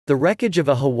The wreckage of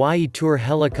a Hawaii tour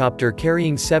helicopter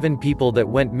carrying 7 people that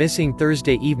went missing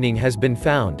Thursday evening has been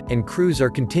found, and crews are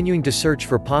continuing to search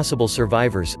for possible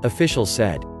survivors, officials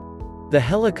said. The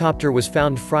helicopter was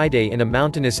found Friday in a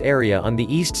mountainous area on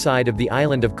the east side of the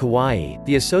island of Kauai,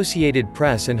 the Associated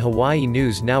Press and Hawaii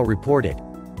News Now reported.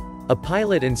 A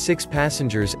pilot and 6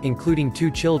 passengers, including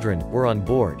 2 children, were on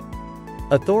board.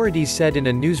 Authorities said in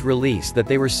a news release that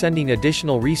they were sending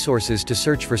additional resources to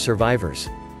search for survivors.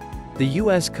 The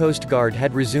U.S. Coast Guard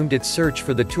had resumed its search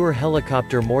for the tour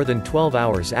helicopter more than 12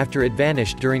 hours after it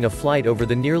vanished during a flight over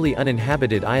the nearly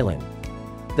uninhabited island.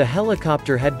 The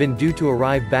helicopter had been due to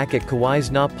arrive back at Kauai's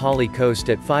Pali coast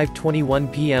at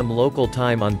 5:21 p.m. local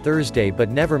time on Thursday but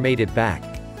never made it back.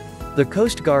 The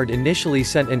Coast Guard initially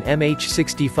sent an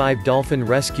MH-65 Dolphin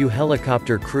rescue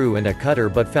helicopter crew and a cutter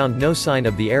but found no sign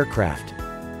of the aircraft.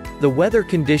 The weather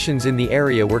conditions in the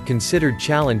area were considered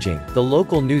challenging, the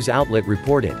local news outlet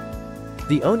reported.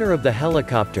 The owner of the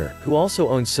helicopter, who also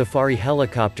owns Safari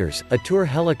Helicopters, a tour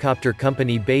helicopter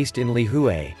company based in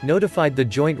Lihue, notified the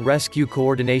Joint Rescue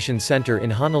Coordination Center in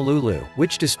Honolulu,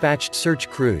 which dispatched search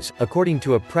crews, according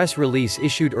to a press release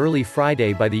issued early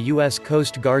Friday by the U.S.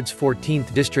 Coast Guard's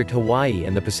 14th District Hawaii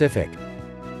and the Pacific.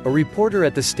 A reporter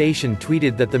at the station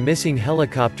tweeted that the missing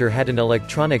helicopter had an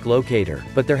electronic locator,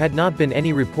 but there had not been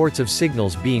any reports of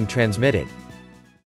signals being transmitted.